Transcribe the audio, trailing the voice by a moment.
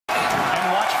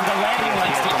the landing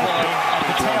legs deploy at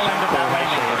the tail end of that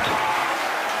landing burn.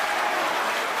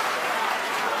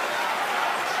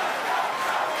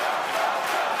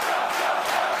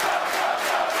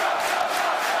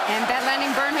 And that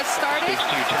landing burn has started.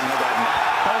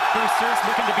 Both boosters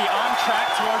looking to be on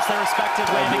track towards their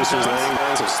respective landing zones. Landing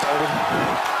burns have started.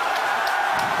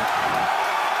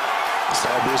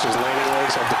 Side boosters' landing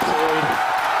legs have deployed.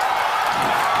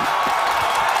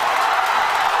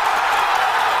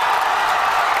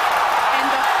 And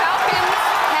the Falcons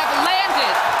have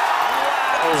landed.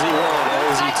 LZ1,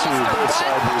 LZ2, both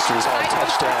side boosters have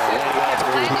touchdown. Landing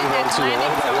operators move on to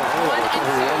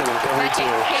recovery 1 and recovery 2.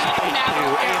 And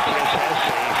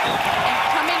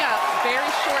coming up very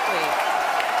shortly,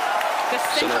 the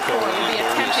Center Core will be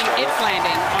attempting its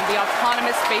landing on the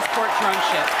autonomous spaceport drone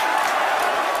ship.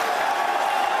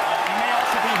 You may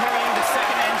also be hearing the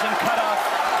second engine cut off.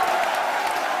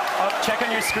 Oh, check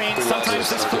on your screen. Sometimes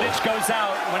this footage goes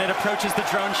out when it approaches the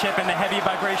drone ship and the heavy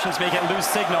vibrations make it lose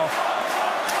signal.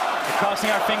 We're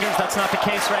crossing our fingers that's not the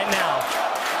case right now.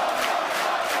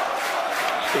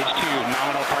 Stage 2,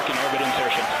 nominal parking orbit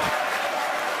insertion.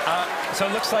 So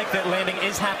it looks like that landing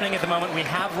is happening at the moment. We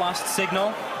have lost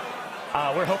signal.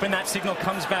 We're hoping that signal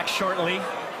comes back shortly.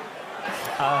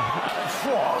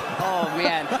 Oh,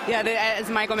 man. Yeah, as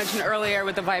Michael mentioned earlier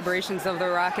with the vibrations of the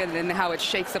rocket and how it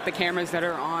shakes up the cameras that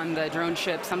are on the drone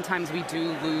ship, sometimes we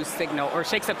do lose signal or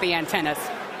shakes up the antennas.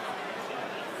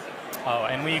 Oh,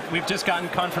 and we've just gotten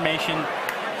confirmation.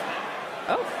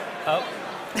 Oh.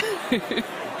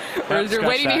 We're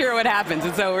waiting to hear what happens,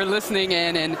 and so we're listening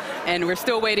in, and we're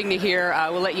still waiting to hear.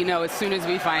 We'll let you know as soon as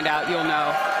we find out. You'll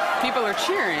know. People are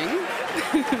cheering,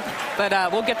 but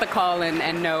we'll get the call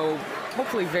and know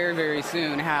hopefully very, very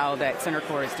soon how that Center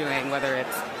Core is doing, whether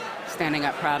it's standing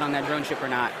up proud on that drone ship or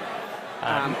not.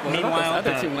 Meanwhile,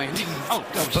 other two landings.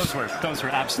 those were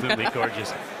absolutely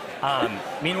gorgeous.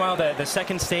 Meanwhile, the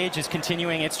second stage is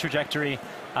continuing its trajectory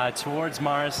towards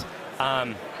Mars.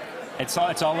 It's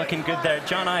all looking good there.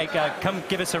 John Ike, come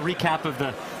give us a recap of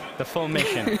the full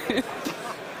mission.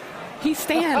 He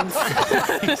stands. Well,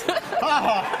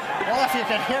 if you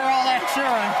could hear all that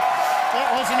cheering, it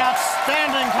was an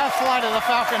outstanding test flight of the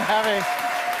Falcon Heavy.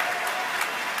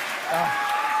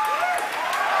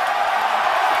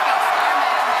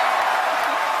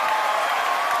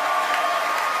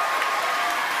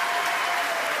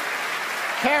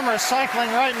 Cameras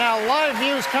cycling right now. Live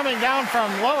views coming down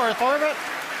from low Earth orbit.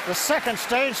 The second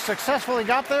stage successfully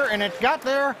got there, and it got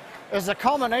there as the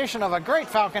culmination of a great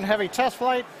Falcon Heavy test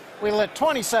flight. We lit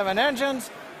 27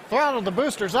 engines, throttled the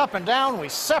boosters up and down. We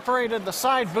separated the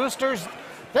side boosters.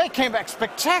 They came back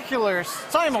spectacular,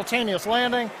 simultaneous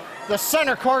landing. The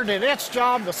Center Core did its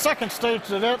job. The second stage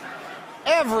did it.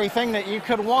 Everything that you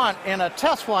could want in a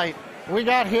test flight, we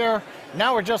got here.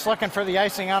 Now we're just looking for the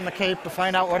icing on the cake to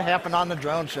find out what happened on the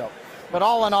drone show. But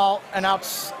all in all, an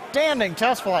outstanding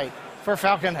test flight for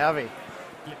Falcon Heavy.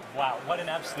 Wow, what an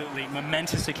absolutely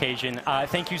momentous occasion.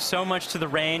 Thank you so much to the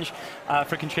range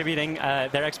for contributing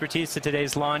their expertise to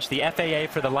today's launch, the FAA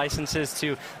for the licenses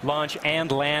to launch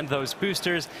and land those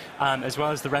boosters, as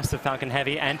well as the rest of Falcon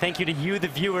Heavy. And thank you to you, the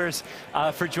viewers,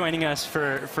 for joining us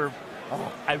for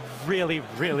a really,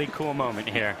 really cool moment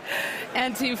here.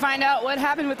 And to find out what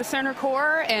happened with the Center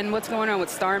Core and what's going on with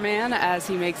Starman as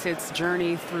he makes its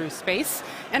journey through space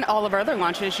and all of our other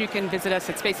launches, you can visit us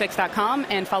at SpaceX.com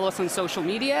and follow us on social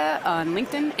media on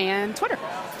LinkedIn and Twitter.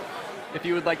 If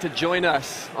you would like to join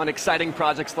us on exciting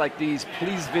projects like these,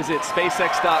 please visit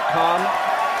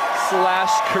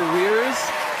SpaceX.com/careers.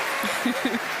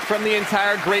 From the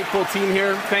entire grateful team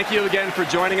here, thank you again for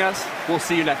joining us. We'll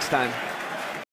see you next time.